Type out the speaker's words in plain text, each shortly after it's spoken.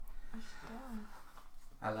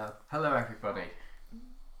Hello everybody.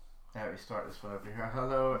 Now we start this one over here.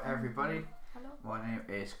 Hello everybody. Hello. My name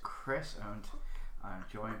is Chris and I'm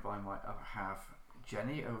joined by my other half,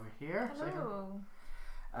 Jenny, over here. Hello.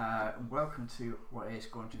 Welcome to what is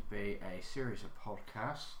going to be a series of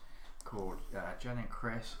podcasts called Jen and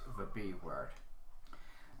Chris, the B Word.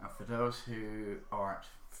 And for those who aren't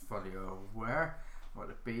fully aware what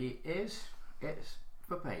the B is, it's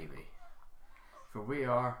the baby. For we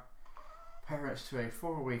are parents to a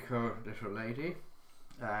 4-week-old little lady,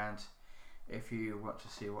 and if you want to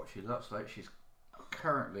see what she looks like, she's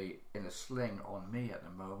currently in a sling on me at the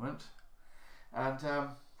moment. And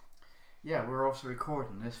we're also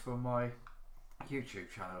recording this for my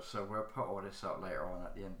YouTube channel, so we'll put all this up later on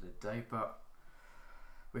at the end of the day. But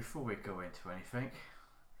before we go into anything,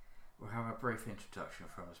 we'll have a brief introduction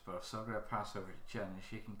from us both. So I'm going to pass over to Jen and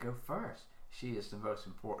she can go first. She is the most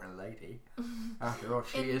important lady. After all,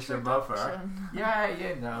 she is the mother. Yeah,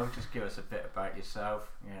 you know, just give us a bit about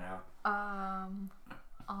yourself, you know.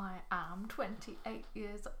 I am 28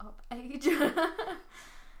 years of age.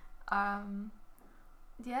 And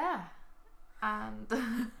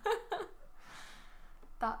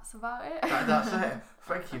that's about it. That's it.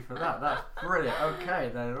 Thank you for that. That's brilliant.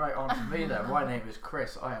 Okay, then right on to me then. My name is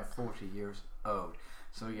Chris. I am 40 years old.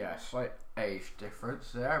 So yeah, slight age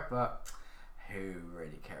difference there, but who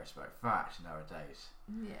really cares about that nowadays?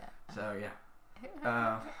 Yeah. So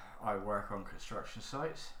yeah, I work on construction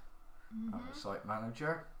sites. I'm a site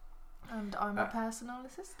manager. And I'm a personal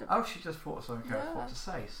assistant. Oh, she just thought of something I forgot to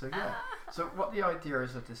say. So yeah. So what the idea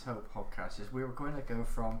is of this whole podcast is we were going to go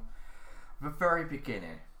from the very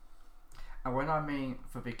beginning. And when I mean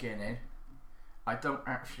the beginning, I don't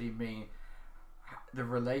actually mean the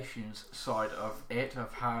relations side of it,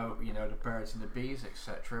 of how, you know, the birds and the bees,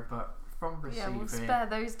 etc. But from receiving... Yeah, we'll spare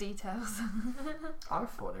those details. I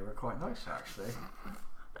thought they were quite nice, actually.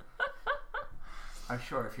 I'm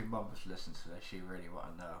sure if your mum was listening to this, she'd really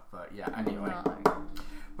want to know. But yeah, anyway. No.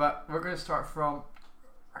 But we're going to start from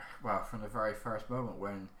the very first moment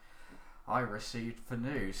when I received the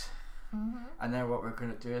news. Mm-hmm. And then what we're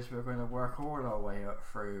going to do is we're going to work all our way up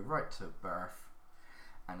through right to birth.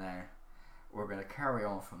 And then we're going to carry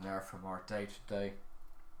on from there from our day-to-day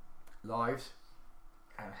lives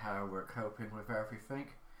and how we're coping with everything.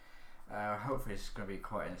 Hopefully it's going to be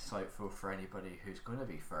quite insightful for anybody who's going to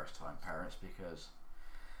be first-time parents, because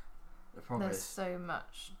the problem There's so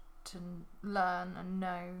much to learn and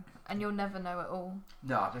know, and you'll never know it all.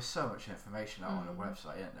 No, there's so much information out on the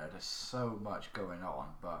website, isn't there? There's so much going on,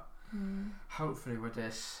 but hopefully with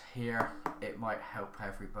this here, it might help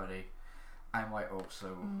everybody, and might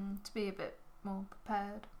also to be a bit more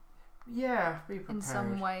prepared. Yeah, be prepared in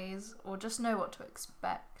some ways, or just know what to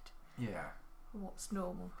expect. Yeah, what's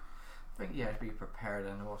normal. I think to be prepared,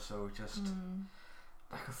 and also just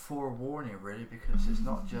like a forewarning, really, because it's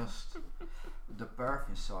not just the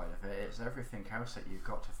birthing side of it; it's everything else that you've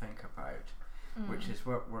got to think about, which is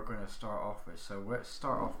what we're going to start off with. So let's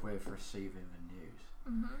start off with receiving the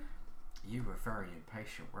news. You were very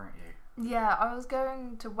impatient, weren't you? Yeah, I was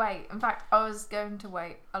going to wait. In fact, I was going to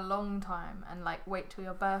wait a long time and like wait till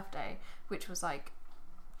your birthday, which was like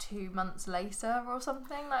 2 months later or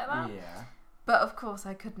something like that. Yeah. But of course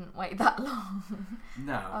I couldn't wait that long.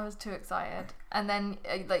 No. I was too excited. And then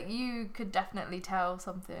like you could definitely tell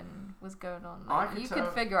something was going on. Like, you could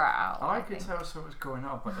figure it out. I could tell something was going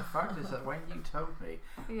on, but the fact is that when you told me,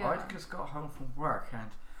 I just got home from work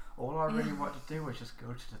and all I really wanted to do was just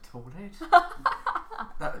go to the toilet.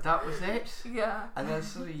 That was it. Yeah. And then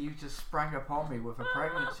suddenly you just sprang upon me with a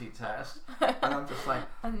pregnancy test, and I'm just like,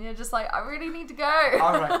 and you're just like, I really need to go.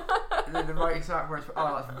 I'm like, and then the right exact words were,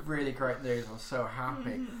 oh, that's really great news. I'm so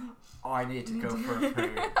happy. I need to go for a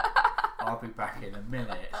poo. I'll be back in a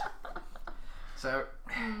minute. So,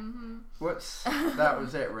 that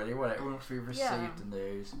was it really, wasn't it? Once we received the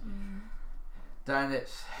news, then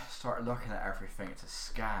it's started looking at everything to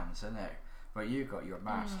scans, isn't it? But you got your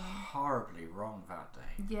maths horribly wrong that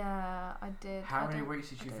day. Yeah, I did. How many weeks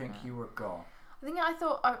did you think you were gone? I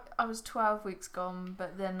thought I was 12 weeks gone,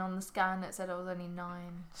 but then on the scan it said I was only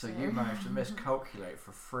 9. So you managed to miscalculate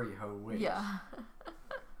for 3 whole weeks. Yeah.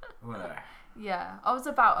 Well. Yeah, I was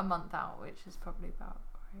about a month out, which is probably about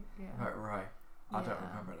right. Yeah. Right. I don't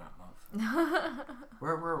remember that month.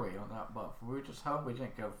 Where were we on that month? We were just home. We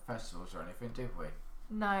didn't go to festivals or anything, did we?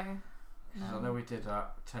 No. Because I know we did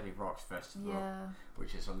Teddy Rocks Festival,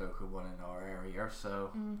 which is a local one in our area.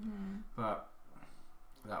 So, but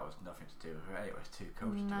that was nothing to do with it. Anyway, it was too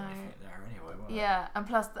cold to do anything there anyway. Yeah, and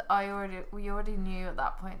plus we already knew at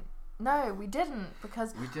that point No, we didn't,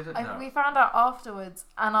 because we didn't know. We found out afterwards,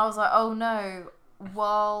 and I was like, oh no,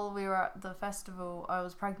 while we were at the festival, I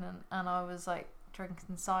was pregnant and I was like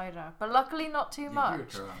drinking cider, but luckily not too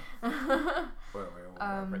much. You were well, we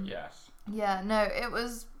all were, but yes. Yeah, no, it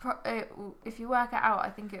was. If you work it out, I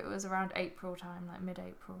think it was around April time, like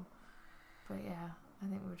mid-April. But yeah, I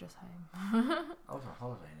think we were just home. I was on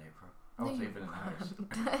holiday in April. I was even in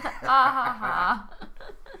the house.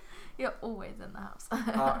 You're always in the house.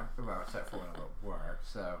 Well, except for when I'm at work.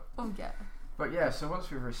 So. Oh yeah. But yeah, so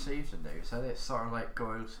once we received the news, then it sort of like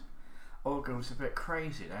goes a bit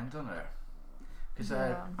crazy then, doesn't it? Because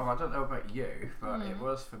I don't know about you, but it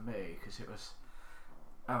was for me because it was.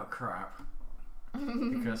 Oh crap!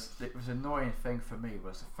 Because it was an annoying thing for me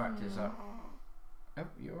was the fact is that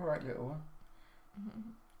you're all right, little one.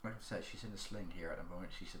 Like I said, she's in a sling here at the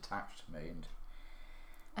moment. She's attached to me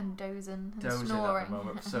and dozing and dozing snoring at the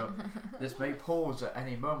moment. So this may pause at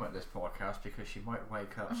any moment, this podcast, because she might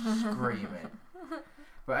wake up screaming.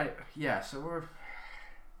 But anyway, yeah, so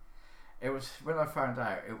it was when I found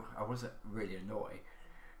out. I wasn't really annoyed.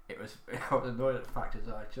 I was annoyed at the fact is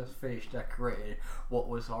that I just finished decorating what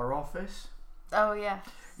was our office. Oh yeah.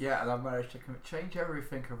 Yeah, and I managed to change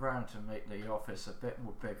everything around to make the office a bit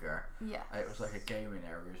more bigger. Yeah. It was like a gaming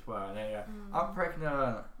area as well. And then I'm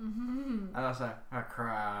pregnant. And I was like, oh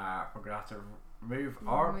crap, I'm gonna have to move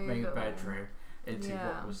our main bedroom into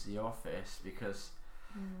what was the office because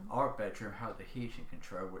our bedroom had the heating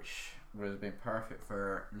control, which would have been perfect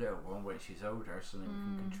for little one when she's older, so then we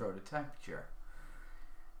can control the temperature.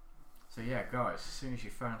 So yeah, guys, as soon as you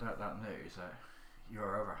found out that news that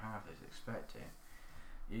your other half is expecting,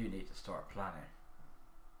 you need to start planning.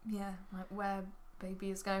 Yeah, like where baby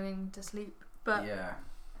is going to sleep. But yeah,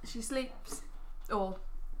 she sleeps, or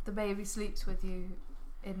the baby sleeps with you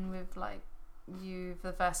with like you for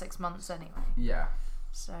the first 6 months anyway. Yeah.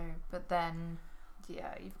 So, but then,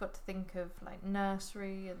 yeah, you've got to think of like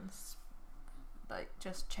nursery and like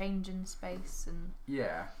just changing space and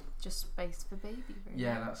just space for baby. Really.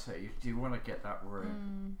 Yeah, that's it. You want to get that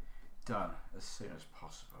room done as soon as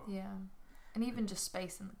possible. Yeah, and even just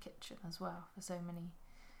space in the kitchen as well for so many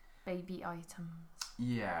baby items.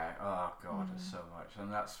 Yeah. Oh god, there's so much,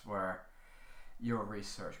 and that's where your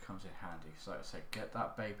research comes in handy. So like I say, get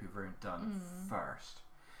that baby room done first.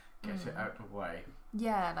 Get it out the way.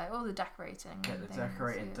 Yeah, like all the decorating. Get the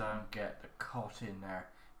decorating done. Get the cot in there.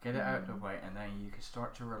 Get it out the way, and then you can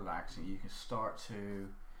start to relax, and you can start to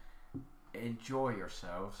enjoy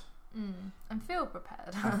yourselves and feel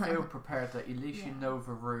prepared. and feel prepared that at least you know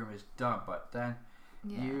the room is done. But then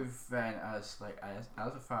you've then, as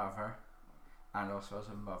a father, and also as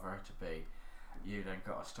a mother to be, you then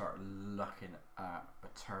got to start looking at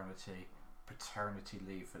paternity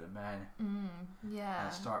leave for the men.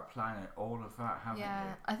 And start planning all of that, haven't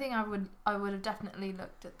you? I think I would have definitely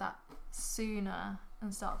looked at that sooner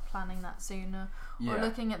and start planning that sooner, or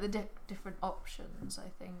looking at the different options. I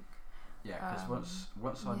think. Yeah, because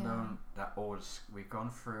once I've known that we've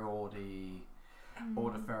gone through all the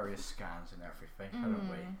various scans and everything, haven't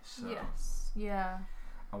we? So, yes. Yeah.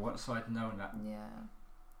 And once I'd known that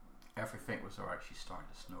everything was alright, she started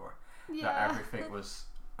to snore. Yeah. That everything was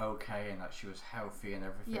okay and that she was healthy and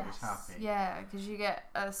everything was happy. Yeah, because you get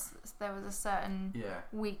there was a certain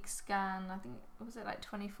week scan. I think was it like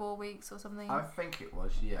 24 weeks or something. I think it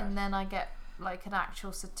was, yeah. And then I get like an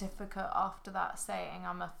actual certificate after that saying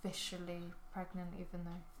I'm officially pregnant, even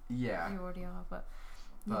though you already are. But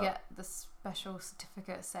you get the special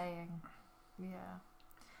certificate saying,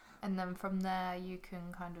 and then from there you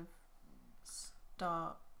can kind of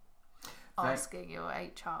start asking your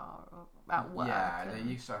HR or at work. Yeah, then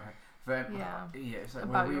you start. Then it's like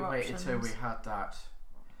when we waited until we had that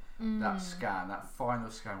scan, that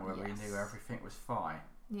final scan where we knew everything was fine.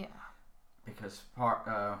 Yeah. Because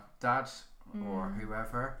dads or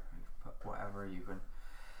whoever, whatever you can.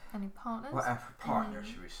 Any partners? Whatever partner,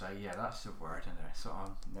 should we say? Yeah, that's the word, isn't it? So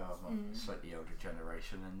I'm a slightly older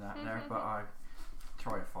generation in that there, but I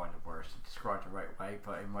try and find the words to describe the right way,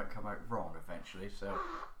 but it might come out wrong eventually. So.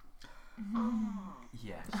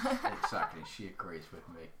 Yes, exactly. She agrees with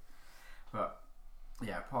me. But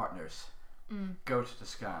yeah, partners, go to the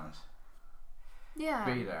scans. Yeah,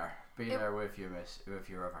 be there with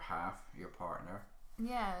your other half, your partner.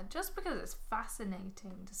 Yeah, just because it's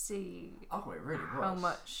fascinating to see. Oh, it really was. How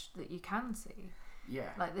much that you can see. Yeah,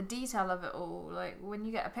 like the detail of it all. Like when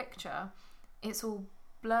you get a picture, it's all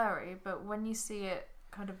blurry, but when you see it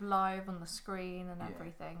kind of live on the screen and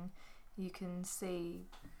everything, you can see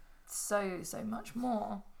so much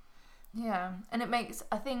more. Yeah, and it makes,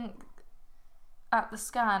 I think at the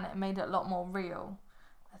scan it made it a lot more real.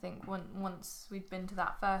 I think once we'd been to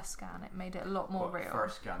that first scan, it made it a lot more real.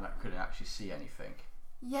 First scan that couldn't actually see anything.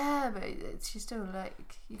 Yeah, but she's still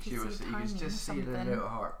like you could see You tiny could just see the little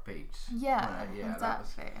heartbeats. Yeah, yeah,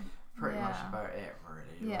 exactly. That was pretty much about it,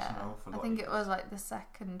 really. It was an awful lot. I think it was like the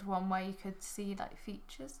second one where you could see like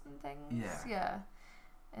features and things. Yeah,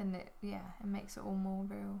 and it makes it all more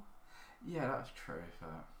real. Yeah, that's true.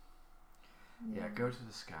 Yeah, go to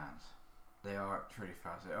the scans. They are truly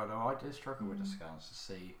fascinating. Although I did struggle with the scans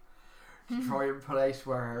to try and place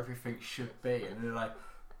where everything should be, and they're like,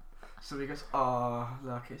 somebody goes, "Oh,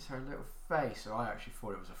 look, it's her little face," or I actually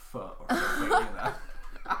thought it was a foot or something, you know.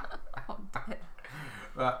 Oh, dear.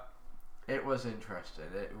 But it was interesting.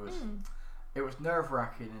 It was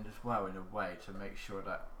nerve-wracking as well in a way to make sure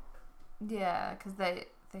that. Yeah, because they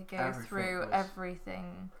go through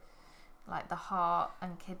everything, like the heart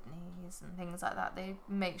and kidneys and things like that. They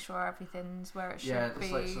make sure everything's where it should be,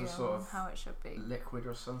 like some sort of how it should be. Liquid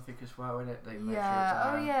or something as well in it. They measure it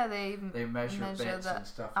down. They measure bits and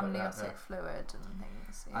stuff like that. Amniotic fluid and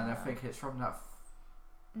things. Yeah. And I think it's from that.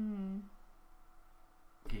 Can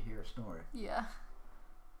you hear her snoring? Yeah.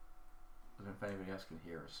 I don't know if anybody else can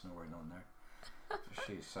hear her snoring on there.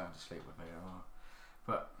 She's sound asleep with me.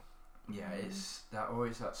 But yeah, it's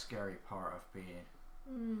always that scary part of being.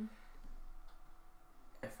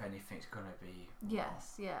 If anything's gonna be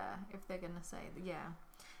if they're gonna say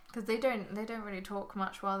because they don't really talk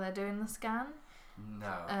much while they're doing the scan.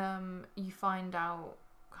 No. You find out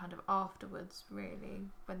kind of afterwards, really,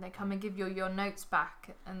 when they come and give you your notes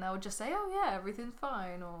back, and they'll just say, "Oh yeah, everything's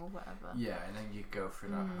fine," or whatever. Yeah, and then you go through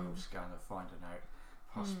that whole scan of finding out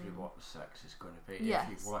possibly what the sex is going to be Yes,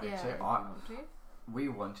 if you wanted to. We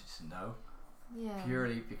wanted to know. Yeah.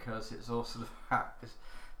 Purely because it's also the fact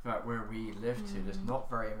that where we live to, there's not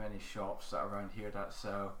very many shops that are around here that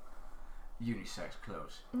sell unisex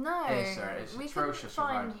clothes. No, it's atrocious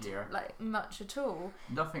around here. Like much at all.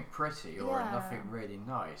 Nothing pretty or nothing really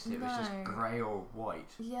nice. It was just grey or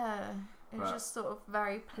white. Yeah, it was just sort of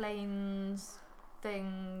very plain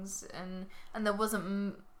things, and there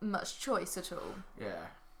wasn't much choice at all. Yeah.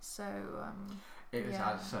 So it was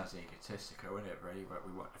sounds egotistical, isn't it? Really, but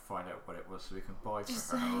we wanted to find out what it was so we can buy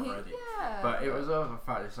for her already. But it was over the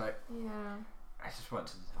fact it's like I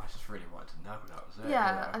just really wanted to know. That was it.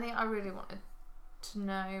 Yeah, I think I really wanted to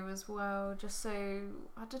know as well, just so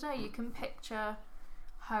I don't know. You can picture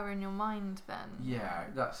her in your mind then. Yeah,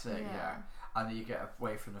 that's it. Yeah. And then you get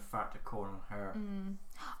away from the fact of calling her.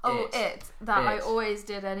 I always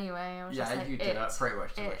did anyway. I was just like, you did that pretty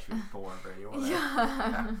much the way she was born, really. Wasn't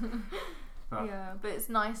it? But it's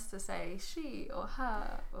nice to say she or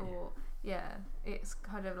her or it's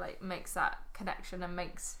kind of like makes that connection and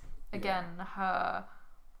makes her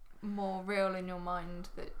more real in your mind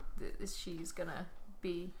that she's gonna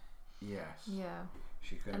be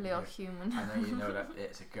she's gonna a little human, and then you know that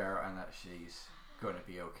it's a girl and that she's gonna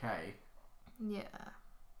be okay.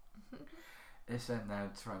 It's then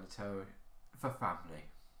trying to tell the family,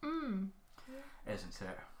 isn't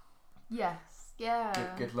it? Yes.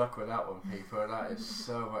 Yeah. Good luck with that one, people. That is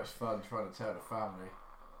so much fun trying to tell the family.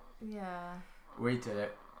 Yeah. We did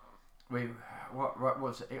it. What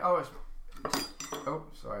was it?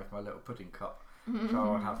 Sorry, it's my little pudding cup. So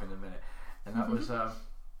I'll have in a minute. And that was our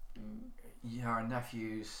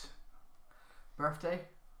nephew's birthday.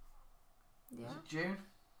 Yeah. Was it June?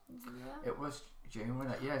 Yeah. It was June,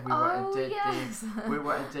 wasn't it? Yeah, we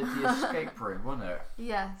went and did the escape room, wasn't it?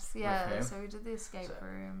 Yes, yeah. So we did the escape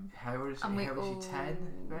room. How was he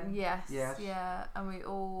 10 then? Yes, yeah. And we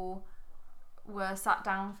all were sat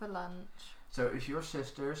down for lunch. So it was your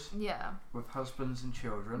sisters. Yeah. With husbands and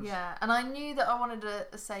children. Yeah, and I knew that I wanted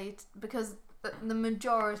to say because the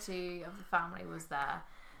majority of the family was there.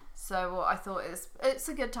 So I thought it's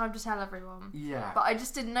a good time to tell everyone. Yeah. But I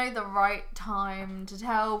just didn't know the right time to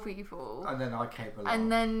tell people. And then I came along.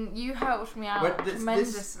 And then you helped me out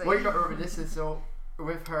tremendously. What you got to remember, this is all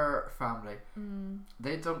with her family.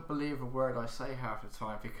 They don't believe a word I say half the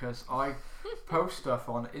time because I post stuff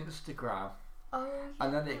on Instagram.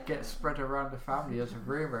 And then it gets spread around the family as a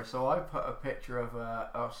rumour. So I put a picture of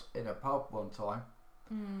us in a pub one time.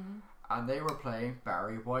 And they were playing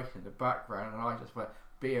Barry White in the background. And I just went,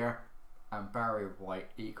 beer and Barry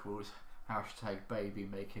White equals #baby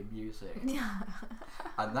making music. Yeah.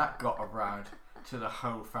 And that got around to the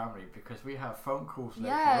whole family because we have phone calls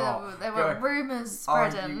later on. There were rumours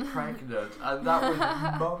spreading. Are you pregnant? And that was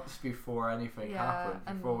months before anything happened,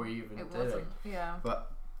 before we even did it. Yeah.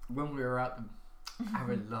 But when we were out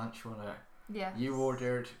having lunch on it, you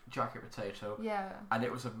ordered jacket potato. Yeah. And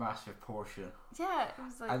it was a massive portion. Yeah, it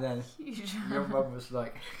was like and then huge. Your mum was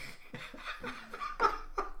like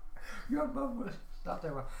your mum was sat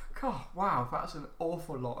there and went, God, wow, that's an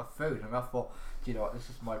awful lot of food. And I thought, you know what, this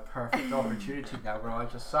is my perfect opportunity now, where I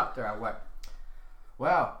just sat there and went,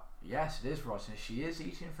 well, yes, it is Ross, and she is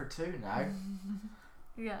eating for two now.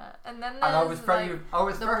 Yeah, and then I was very, like, I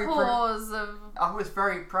was the very, pause of. I was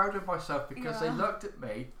very proud of myself because they looked at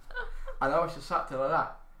me, and I was just sat there like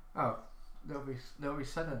that. Oh, nobody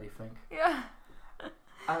said anything. Yeah.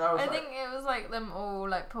 And I think it was like them all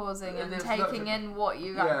like pausing and there's taking in what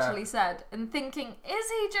you actually said and thinking, is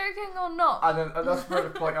he joking or not? And that's where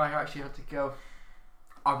the point I actually had to go,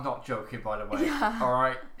 I'm not joking, by the way. Yeah.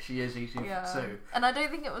 Alright, she is eating for two. And I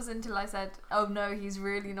don't think it was until I said, oh no, he's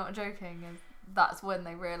really not joking, and that's when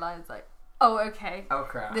they realised, like, oh, okay,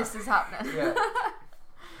 this is happening. Yeah.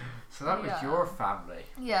 So that was your family.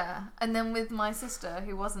 Yeah, and then with my sister,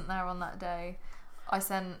 who wasn't there on that day, I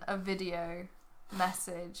sent a video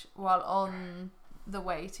message while on the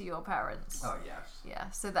way to your parents. Oh, yes. Yeah,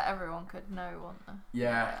 so that everyone could know.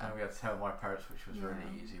 Yeah, and we had to tell my parents, which was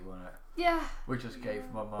really easy, wasn't it? Yeah. We just gave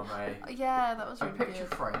my mum yeah, that was really a picture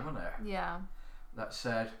frame, wasn't it? Yeah. That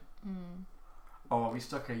said, we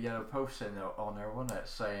stuck a yellow post-it note on there, wasn't it,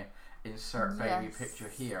 saying, insert baby picture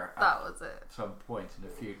here that was it. Some point in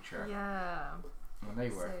the future. Yeah. And they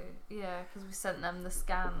were. So, yeah, because we sent them the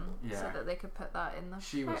scan so that they could put that in the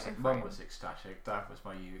Mum was ecstatic. Dad was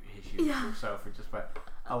his usual self, and just went,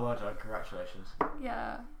 oh, well done, congratulations.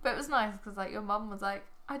 Yeah, but it was nice because like your mum was like,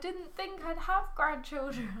 I didn't think I'd have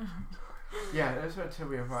grandchildren. Yeah, it was until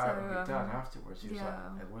we were out with Dad afterwards. He was like,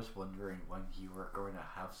 I was wondering when you were going to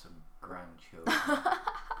have some grandchildren.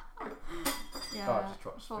 Yeah, I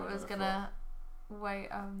thought it was gonna wait.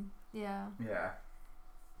 Yeah.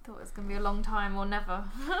 Thought it was gonna be a long time or never.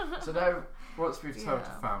 So now, once we've told the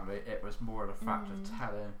family, it was more the fact of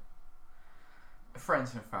telling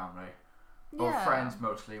friends and family, or friends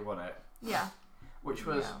mostly, wasn't it? Yeah. Which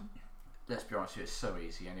was, let's be honest, it's so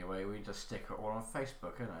easy anyway. We just stick it all on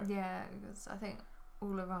Facebook, isn't it? Yeah, because I think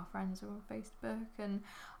all of our friends are on Facebook, and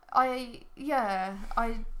I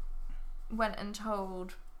went and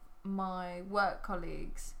told my work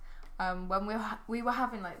colleagues when we were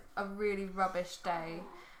having like a really rubbish day,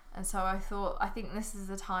 and so I think this is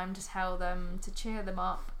the time to tell them, to cheer them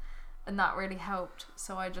up, and that really helped.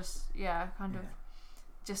 So I just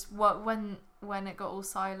when it got all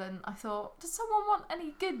silent, I thought, does someone want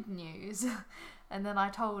any good news? And then I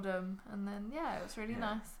told them, and then it was really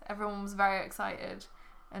nice. Everyone was very excited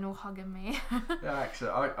and all hugging me. Yeah,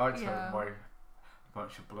 actually, I told my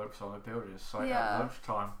bunch of blokes on the building site at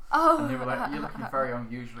lunchtime. Oh. And they were like, you're looking very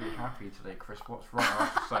unusually happy today, Chris. What's wrong? I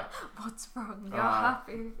was just like, what's wrong? You're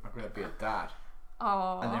happy. I'm going to be a dad.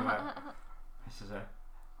 Oh. And they went, this is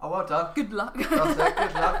oh, well done. Good luck. That's it,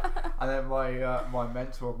 good luck. And then my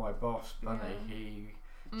mentor, my boss, Bunny, he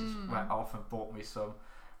just went off and bought me some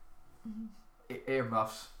ear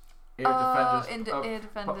muffs. Ear defenders. Ear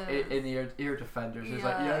defenders. Ear defenders. He's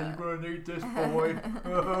like, you're going to need this, boy.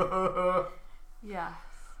 Yeah.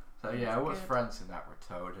 So it was friends and that were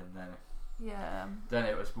told, and then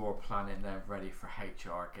it was more planning, then ready for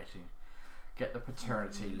HR, get the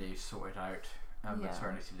paternity leave sorted out and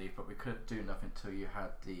maternity leave, but we couldn't do nothing till you had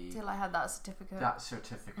till I had that certificate. That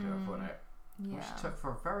certificate of it. Yeah. Which took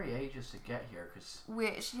for very ages to get here,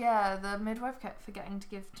 the midwife kept forgetting to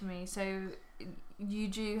give to me. So you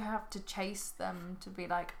do have to chase them to be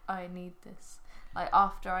like, I need this. Like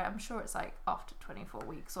I'm sure it's like after 24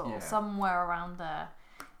 weeks or somewhere around there.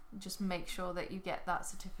 Just make sure that you get that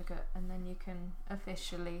certificate, and then you can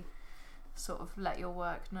officially sort of let your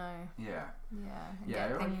work know.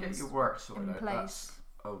 Get your work sorted in out. Place. That's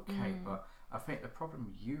okay, but I think the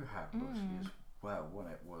problem you had mostly as well, when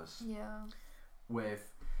it was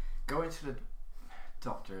with going to the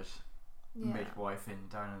doctors, midwife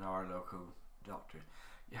down in our local doctor.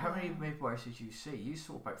 How many midwives did you see? You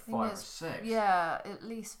saw about 5 or 6. Yeah, at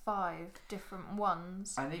least 5 different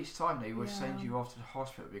ones. And each time they would send you off to the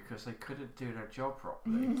hospital because they couldn't do their job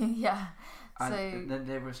properly. And then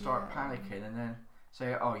they would start panicking and then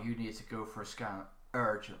say, oh, you need to go for a scan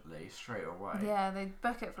urgently, straight away. Yeah, they'd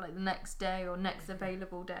book it for like the next day or next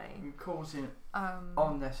available day. Causing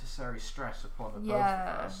unnecessary stress upon the both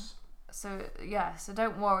of us. So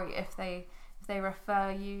don't worry if they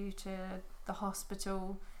refer you to the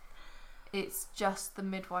hospital. It's just the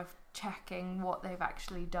midwife checking what they've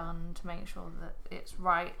actually done to make sure that it's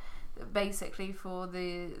right. Basically, for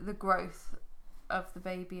the growth of the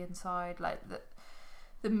baby inside, like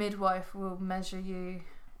the midwife will measure you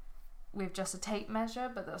with just a tape measure,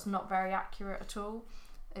 but that's not very accurate at all.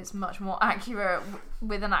 It's much more accurate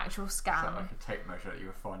with an actual scan. Is that like a tape measure that you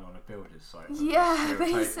would find on a builder's site? Yeah,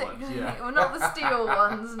 basically. Well, not the steel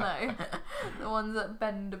ones, no. The ones that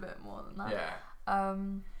bend a bit more than that. Yeah.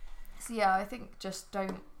 So yeah, I think just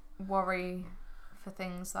don't worry for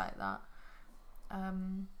things like that.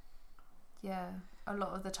 Yeah, a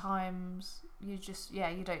lot of the times you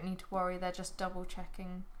don't need to worry. They're just double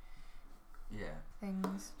checking. Yeah.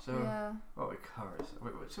 Things. So yeah. what we covered.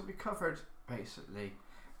 So we covered basically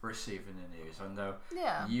receiving the news. I know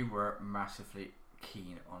you were massively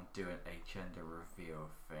keen on doing a gender reveal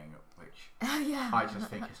thing, which I just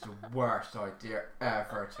think is the worst idea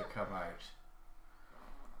ever to come out.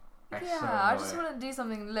 It's so I just want to do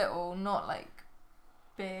something little, not like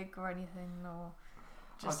big or anything, or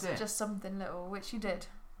just something little, which you did.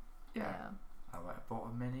 Yeah. I went and bought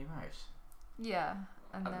a Minnie Mouse. Yeah,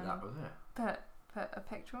 and then that was it. Put a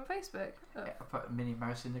picture on Facebook. Yeah, I put a Minnie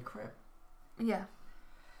Mouse in the crib. Yeah.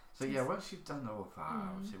 So yeah, once you've done all that,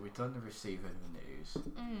 obviously we've done the receiving the news.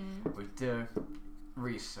 We do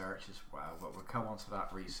research as well, but we'll come on to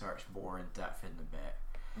that research more in depth in a bit.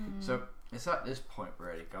 So it's at this point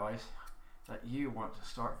really, guys, that you want to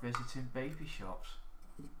start visiting baby shops.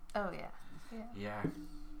 Oh yeah. Yeah.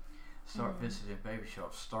 Start visiting baby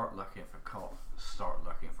shops, start looking for cots, start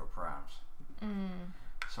looking for prams.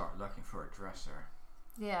 Start looking for a dresser.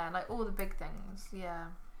 Yeah, like all the big things, yeah.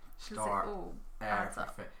 Start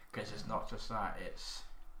everything. Because it's not just that, it's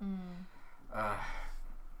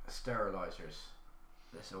sterilizers.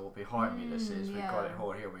 This all behind me, this is. We've got it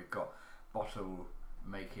all here. We've got bottle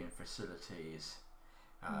making facilities,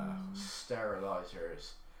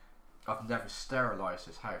 sterilizers. I've never sterilized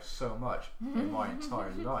this house so much in my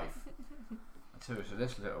entire life. Until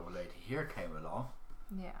this little lady here came along.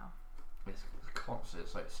 Yeah. It's constant.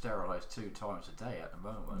 It's like sterilized 2 times a day at the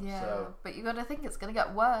moment. Yeah, so, but you got to think it's going to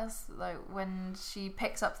get worse. Like when she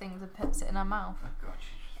picks up things and puts it in her mouth. Oh God,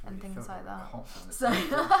 she's really and things like that. So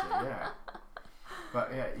yeah,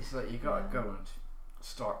 but yeah, it's like you got to go and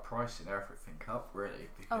start pricing everything up really,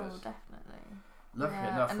 because definitely.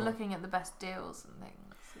 Looking at the best deals and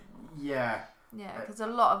things. Yeah. Yeah, because a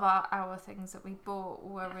lot of our things that we bought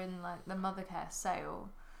were in like the Mothercare sale.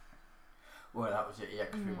 Well, that was it, yeah,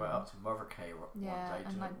 because we went up to Mothercare one day,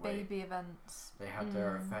 and like baby events. They had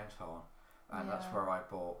their event on, and that's where I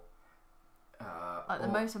bought... like the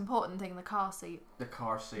most important thing, the car seat. The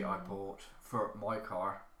car seat I bought for my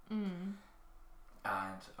car. And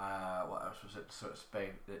what else was it? So it's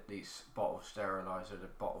these bottle sterilizer, the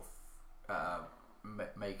bottle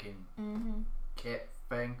making kit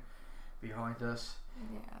thing behind us.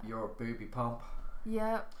 Yeah. Your booby pump.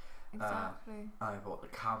 Yep, exactly. I bought the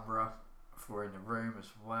camera for in the room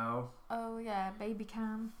as well. Oh yeah, baby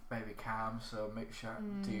cam. Baby cam, so make sure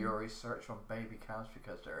do your research on baby cams,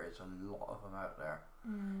 because there is a lot of them out there.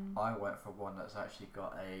 I went for one that's actually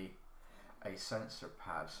got a sensor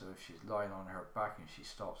pad, so if she's lying on her back and she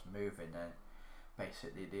stops moving, then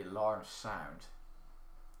basically the alarms sound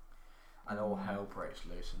and all hell breaks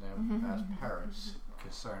loose, and then as parents,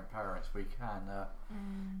 concerned parents, we can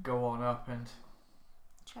go on up and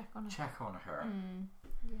check on her.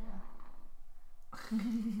 Yeah.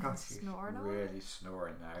 God, she's really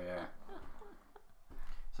snoring now, yeah.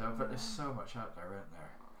 So, but there's so much out there, isn't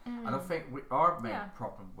there? And I think our main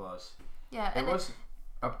problem was... Yeah, it wasn't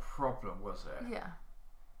a problem, was it? Yeah.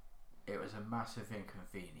 It was a massive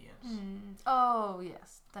inconvenience. Oh,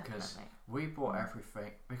 yes, definitely. Because we bought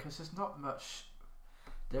everything, because there's not much...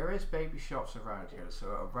 There is baby shops around here,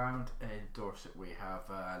 so around in Dorset we have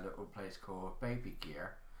a little place called Baby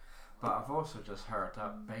Gear. But I've also just heard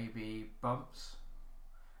that Baby Bumps,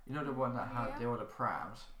 you know, the one that had all the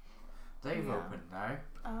prams, they've opened now.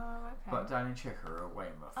 Oh, okay. But down in Chickerell,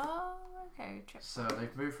 Weymouth. Oh, okay. So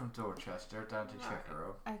they've moved from Dorchester down to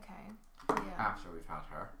Chickerell. Okay. Yeah. After we've had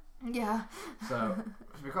her. Yeah. So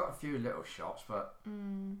we've got a few little shops, but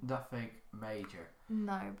nothing major.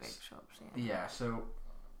 No big shops. Yeah. Yeah. So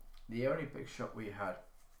the only big shop we had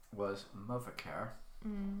was Mothercare.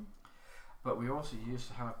 But we also used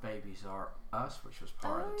to have Babies R Us, which was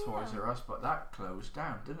part of the Toys R Us, but that closed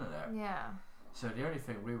down, didn't it? Yeah. So the only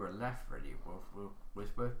thing we were left really was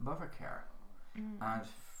with Mothercare. And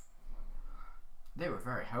they were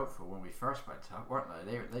very helpful when we first went up, weren't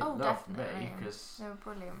they? They loved me, because they were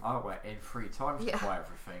brilliant. I went in 3 times to buy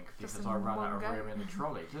everything, because I ran out of room in the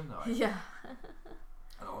trolley, didn't I? Yeah.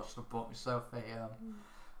 And I also bought myself a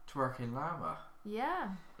twerking llama. Yeah.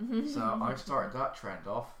 So I started that trend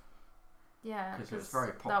off. Yeah, because it was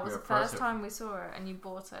very popular. That was the first time we saw it, and you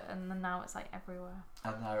bought it, and then now it's like everywhere.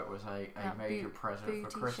 And now it was a major present for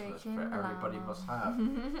Christmas that everybody llama. must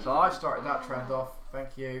have. So I started that trend off.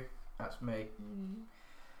 Thank you. That's me.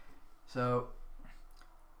 So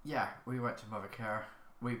yeah, we went to Mothercare.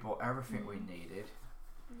 We bought everything we needed.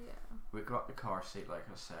 Yeah. We got the car seat, like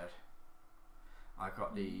I said. I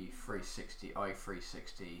got the 360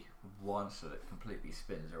 i360 one, so that it completely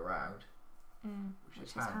spins around, which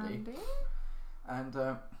is handy. And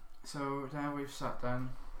so now we've sat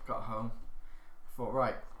down, got home, thought,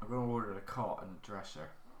 right, I'm going to order the cot and the dresser.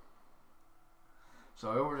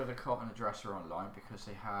 So I ordered a cot and a dresser online because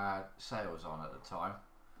they had sales on at the time,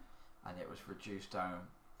 and it was reduced down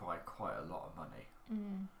by quite a lot of money.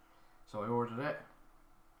 So I ordered it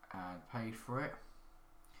and paid for it,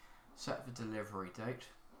 set the delivery date.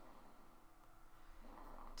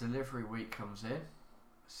 Delivery week comes in,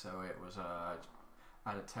 so it was I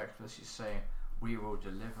had a text message saying we will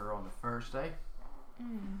deliver on the Thursday,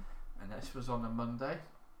 and this was on the Monday,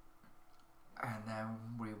 and then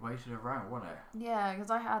we waited around, wasn't it? Yeah, because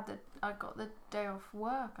I got the day off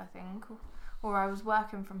work, I think, or I was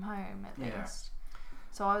working from home at least.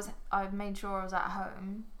 So I made sure I was at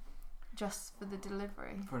home just for the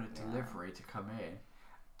delivery. For the delivery to come in.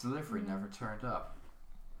 Delivery never turned up.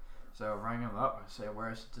 So I rang them up and said,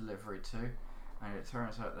 where's the delivery to? And it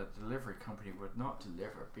turns out that the delivery company would not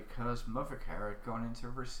deliver because Mothercare had gone into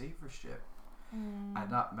receivership.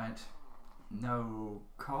 And that meant no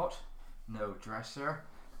cot, no dresser,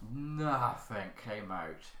 nothing came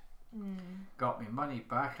out. Got me money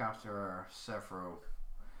back after several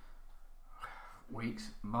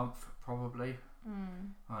weeks, month probably,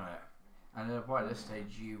 on it. And then by this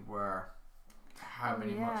stage you were how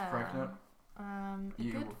many months pregnant? A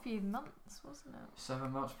good few months, wasn't it?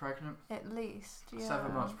 7 months pregnant? At least, yeah.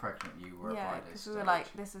 7 months pregnant you were by this stage. Yeah, because we were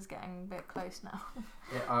like, this is getting a bit close now.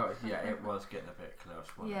 It was getting a bit close,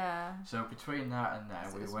 wasn't it? So between that and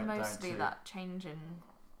then we went down to... mostly that change in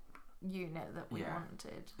unit that we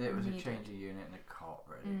wanted. It was a change of unit and a cot,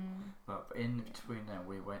 really. But in between then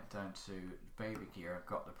we went down to baby gear and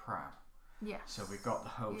got the pram. Yes. So we got the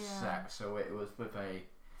whole set. So it was with a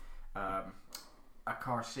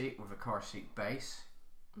car seat with a car seat base,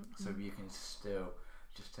 so you can still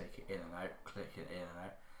just take it in and out, click it in and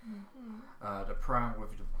out. The pram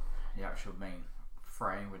with the actual main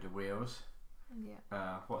frame with the wheels.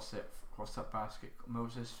 What's that basket?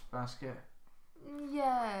 Moses basket?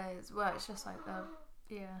 Yeah, it's just like the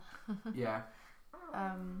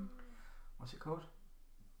what's it called?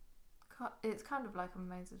 It's kind of like a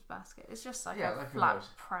Moses basket. It's just like like a flat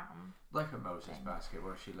pram. Like a Moses basket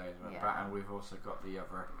where she lays on her back, and we've also got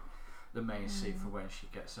the main seat for when she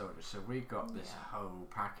gets older. So we got this whole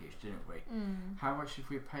package, didn't we? How much did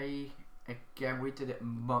we pay? Again, we did it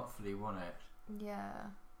monthly, wasn't it?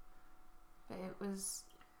 Yeah. But it was...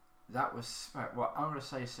 That was, well, I'm going to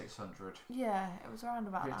say 600. Yeah, it was around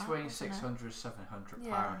about Between that, 600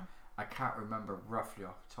 £700. I can't remember roughly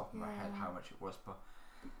off the top of my head how much it was, but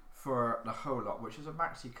for the whole lot, which is a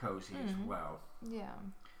maxi cozy as well. Yeah.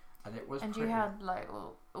 And it was. And you had like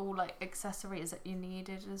all like accessories that you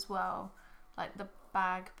needed as well, like the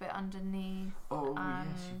bag bit underneath. Oh and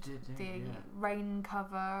yes, you did. The rain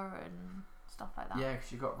cover and stuff like that. Yeah,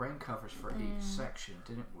 because you got rain covers for each section,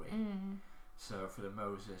 didn't we? So for the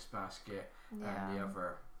Moses basket and the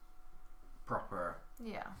other proper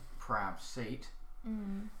pram seat.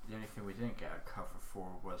 The only thing we didn't get a cover for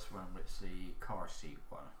was when it's the car seat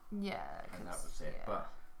one. Yeah, and that was it.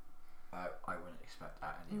 But I wouldn't expect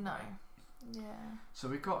that anyway. No. Yeah. So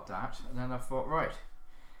we got that, and then I thought, right,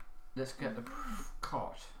 let's get the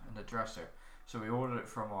cot and the dresser. So we ordered it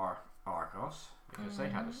from our Argos because they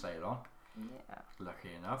had a sale on. Yeah. Lucky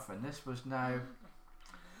enough, and this was now.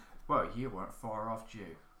 Well, you weren't far off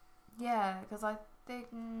due. Yeah, because I think.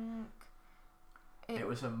 It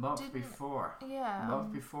was a month before. Yeah. A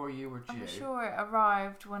month before you were due. I'm sure it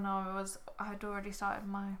arrived when I had already started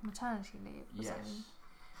my maternity leave. Yes.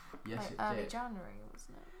 Yes, like it early did. January,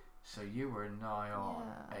 wasn't it? So you were nigh on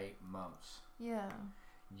 8 months. Yeah.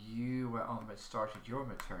 You were started your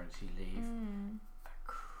maternity leave at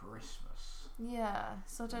Christmas. Yeah.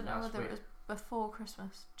 So I don't know whether it was before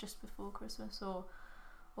Christmas, just before Christmas, or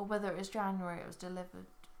whether it was January it was delivered.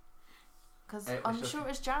 Because I'm sure it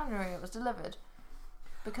was January it was delivered.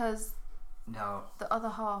 Because no, the other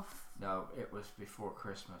half. No, it was before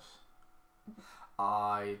Christmas.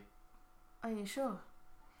 Are you sure?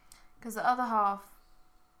 Because the other half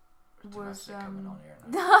was coming on here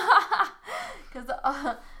now.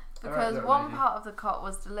 because one part of the cot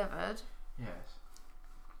was delivered. Yes.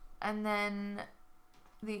 And then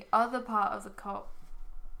the other part of the cot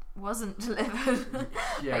wasn't delivered.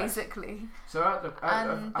 Basically. So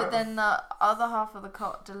but then the other half of the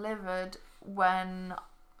cot delivered when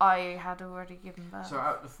I had already given birth. So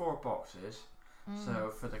out of the 4 boxes, so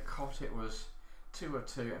for the cot it was 2 of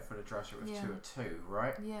 2, and for the dresser it was 2 of 2,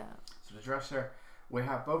 right? Yeah. So the dresser, we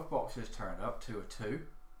had both boxes turned up, 2 of 2.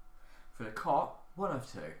 For the cot, 1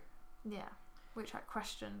 of 2. Yeah. which I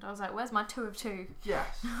questioned. I was like, "Where's my 2 of 2?"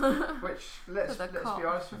 Yes. Which let's be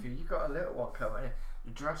honest with you, you got a little one coming in.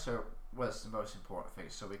 The dresser was the most important thing,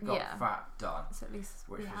 so we got that done. So at least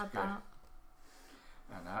which we was had good. that.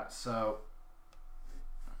 And that, so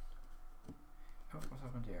what's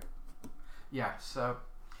happened here? Yeah, so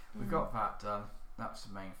we got that done. That's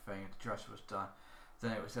the main thing. The dresser was done.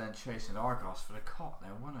 Then it was then chasing Argos for the cot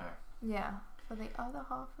then, wasn't it? Yeah, for the other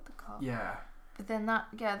half of the cot. Yeah. But then that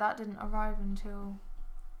didn't arrive until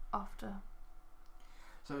after.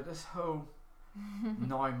 So this whole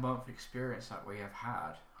 9-month experience that we have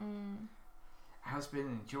had has been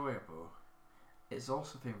enjoyable. It's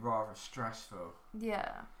also been rather stressful.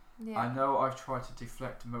 Yeah. I know I've tried to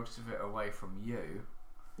deflect most of it away from you.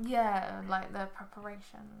 Yeah, like the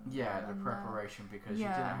preparation. Yeah, the preparation, because you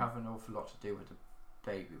didn't have an awful lot to do with the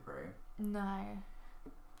baby room. No.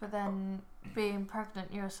 But then being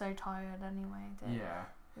pregnant, you're so tired anyway. Yeah.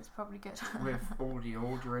 It's probably good. With all the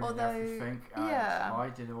ordering and everything. And I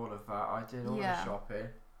did all of that. I did all the shopping.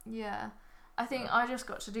 Yeah. I think I just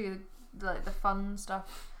got to do like the fun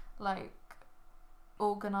stuff, like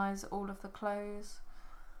organise all of the clothes,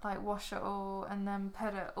 like wash it all and then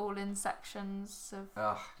put it all in sections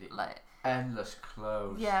of like endless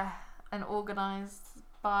clothes. Yeah, and organised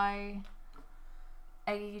by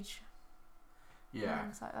age. Yeah.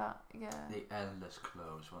 Things like that. Yeah. The endless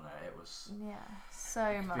clothes, wasn't it? It was. Yeah,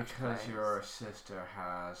 so much. Because clothes. your sister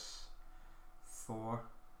has 4.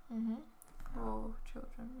 4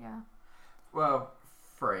 children. Yeah. Well,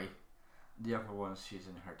 3. The other one, she's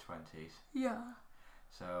in her 20s. Yeah.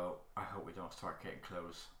 So I hope we don't start getting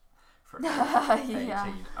clothes for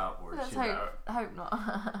 18 upwards. Let's hope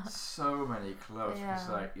not. So many clothes, because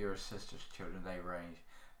like your sister's children, they range.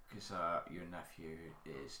 Because your nephew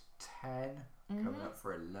is 10, coming up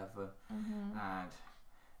for 11, and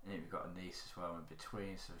then we've got a niece as well in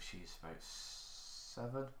between, so she's about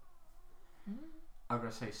 7. I'm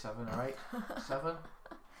gonna say 7 or 8. 7.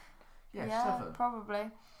 Yeah, 7. Probably.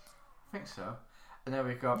 I think so. And then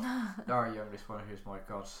we've got our youngest one, who's my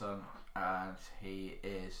godson, and he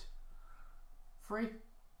is 3.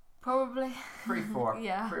 Probably. 3, 4.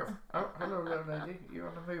 Yeah. 3 oh, hello, little lady. You're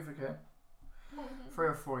on the move again. 3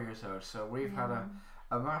 or 4 years old. So we've had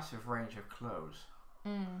a massive range of clothes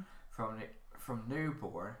from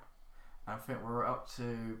newborn. I think we're up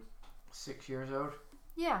to 6 years old.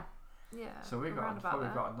 Yeah. Yeah. So we've probably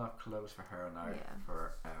got enough clothes for her now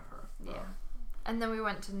forever. Yeah. And then we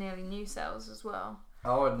went to Nearly New Sales as well.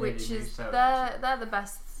 Oh, and which is they're the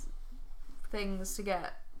best things to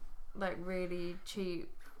get, like really cheap,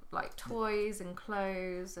 like toys and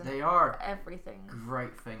clothes and they are everything.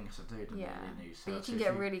 Great things to do to Nearly New Sales. But you can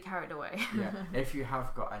get really carried away. Yeah. If you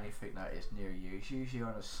have got anything that is near you, it's usually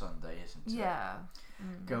on a Sunday, isn't it? Yeah.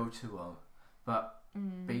 Go to them, but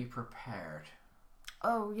be prepared.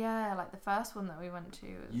 Oh yeah, like the first one that we went to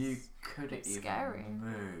was you couldn't even scary.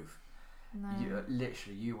 Move. No.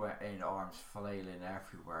 You went in arms flailing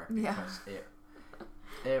everywhere because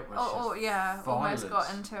it was violence. Almost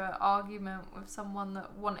got into an argument with someone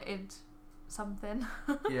that wanted something.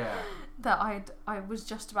 That I was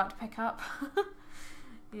just about to pick up.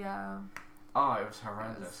 Yeah. Oh, it was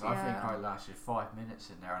horrendous. I think I lasted 5 minutes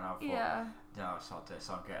in there, and I thought, no, it's not this.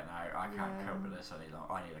 I'm getting out. I can't cope with this any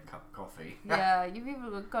longer. I need a cup of coffee. Yeah, you've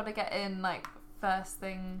either got to get in like first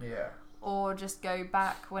thing. Yeah. Or just go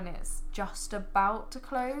back when it's just about to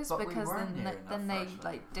close, but because then they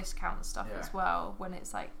like discount stuff as well when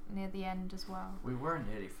it's like near the end as well. We were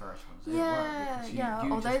nearly first ones. Yeah.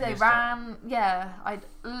 Although they ran, I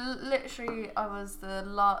was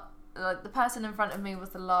the person in front of me was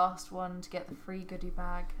the last one to get the free goodie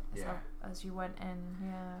bag as you went in.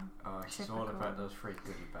 Yeah. Oh, she's all about those free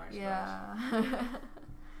goodie bags. Yeah.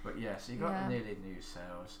 But so you got the Nearly New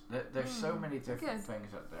Sales. There's so many different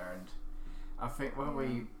things out there, and I think when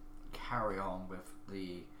we carry on with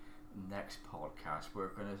the next podcast, we're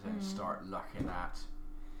going to then start looking at.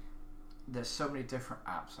 There's so many different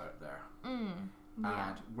apps out there,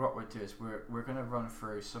 and what we'll do is we're going to run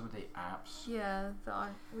through some of the apps. That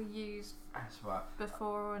we used as well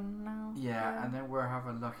before and now. And then we'll have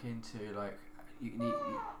a look into like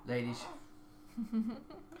ladies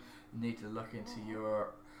need to look into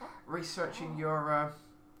your researching your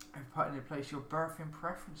putting in place your birthing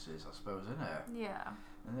preferences, I suppose, isn't it? Yeah.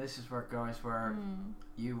 And this is where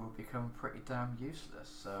you will become pretty damn useless.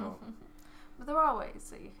 So, but there are ways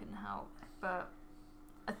that you can help. But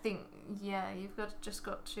I think you've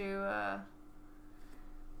got to.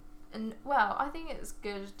 I think it's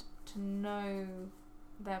good to know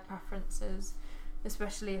their preferences,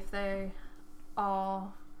 especially if they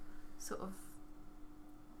are sort of.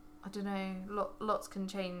 I don't know. Lots can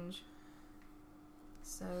change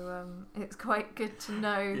So it's quite good to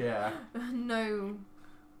know. Yeah. know.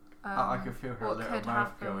 I can feel her little mouth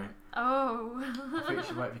happen. going. Oh. I think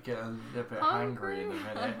she might be getting a little bit hungry in a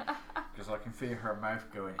minute because I can feel her mouth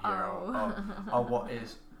going here. Oh, what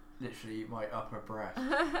is literally my upper breast.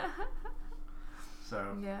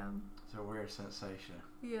 So yeah, it's a weird sensation.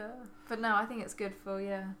 Yeah, but no, I think it's good for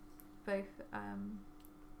both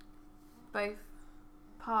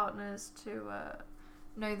partners to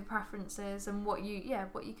know the preferences and what you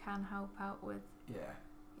can help out with. Yeah.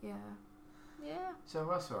 Yeah. So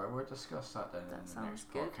that's all right. We'll discuss that then in the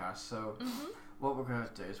next podcast. So what we're going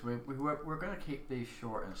to do is we're going to keep these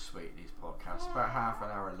short and sweet. These podcasts about half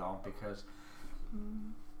an hour long because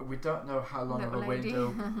we don't know how long of a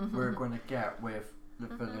window we're going to get with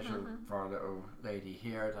our little lady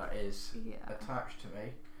here that is attached to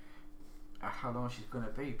me. How long she's going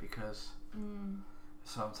to be because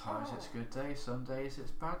sometimes it's good days, some days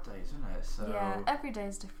it's bad days, isn't it? So yeah, every day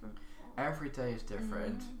is different. Every day is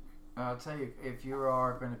different. I'll tell you, if you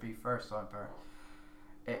are going to be first time parent,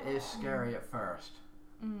 it is scary at first.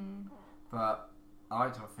 But I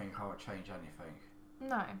don't think I would change anything.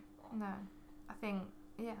 No. I think,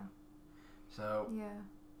 So,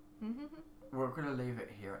 we're going to leave it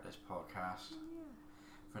here at this podcast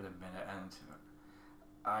for the minute.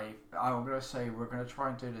 And I'm going to say we're going to try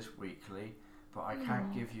and do this weekly, but I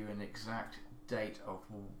can't give you an exact date of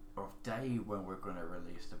day when we're going to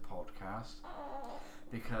release the podcast.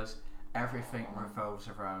 Because everything revolves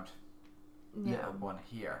around little one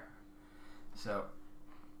here. So,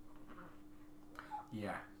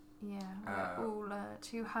 we're all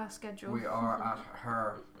to her schedule. We are at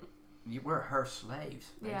her. We're her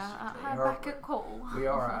slaves, basically. Yeah, at her beck and call. We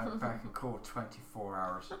are at her beck and call 24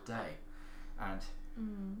 hours a day. And,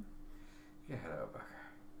 hello, Becker.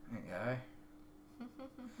 Okay.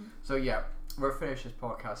 So, we'll finish this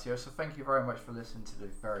podcast here. So, thank you very much for listening to the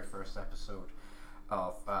very first episode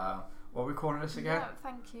of what are we calling this again?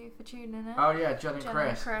 Thank you for tuning in. Oh yeah, Jen and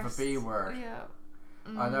Chris, the B word. Yeah.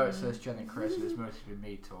 I know it says Jen and Chris, and it's mostly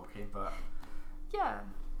me talking, but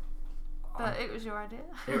but it was your idea.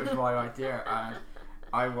 It was my idea, and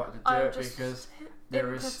I wanted to do it because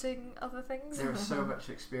there is other things. There are so much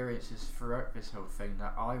experiences throughout this whole thing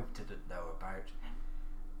that I didn't know about.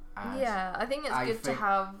 And I think it's good to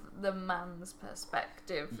have the man's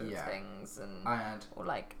perspective of things, and or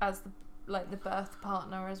like as the birth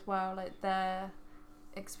partner as well, like their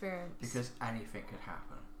experience. Because anything could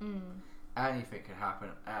happen. Anything could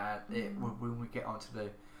happen, and when we get onto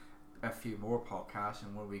a few more podcasts,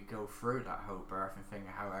 and when we go through that whole birthing thing,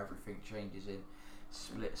 and how everything changes in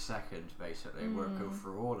split seconds, basically, we'll go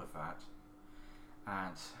through all of that,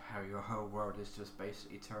 and how your whole world is just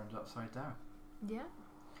basically turned upside down. Yeah.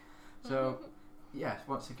 So,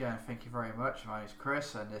 once again, thank you very much. My name is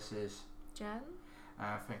Chris, and this is Jen.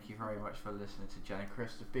 Thank you very much for listening to Jen and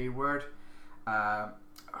Chris, the B word. I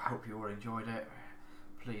hope you all enjoyed it.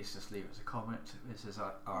 Please just leave us a comment. This is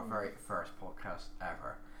our very first podcast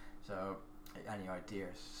ever. So, any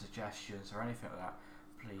ideas, suggestions, or anything like that,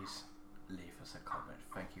 please leave us a comment.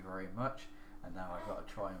 Thank you very much. And now I've got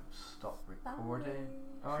to try and stop recording.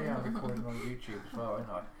 Bye. Oh yeah, I'm recording on YouTube as well,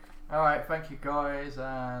 isn't I? Alright, thank you guys,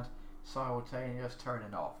 and simultaneous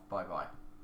turning off. Bye bye.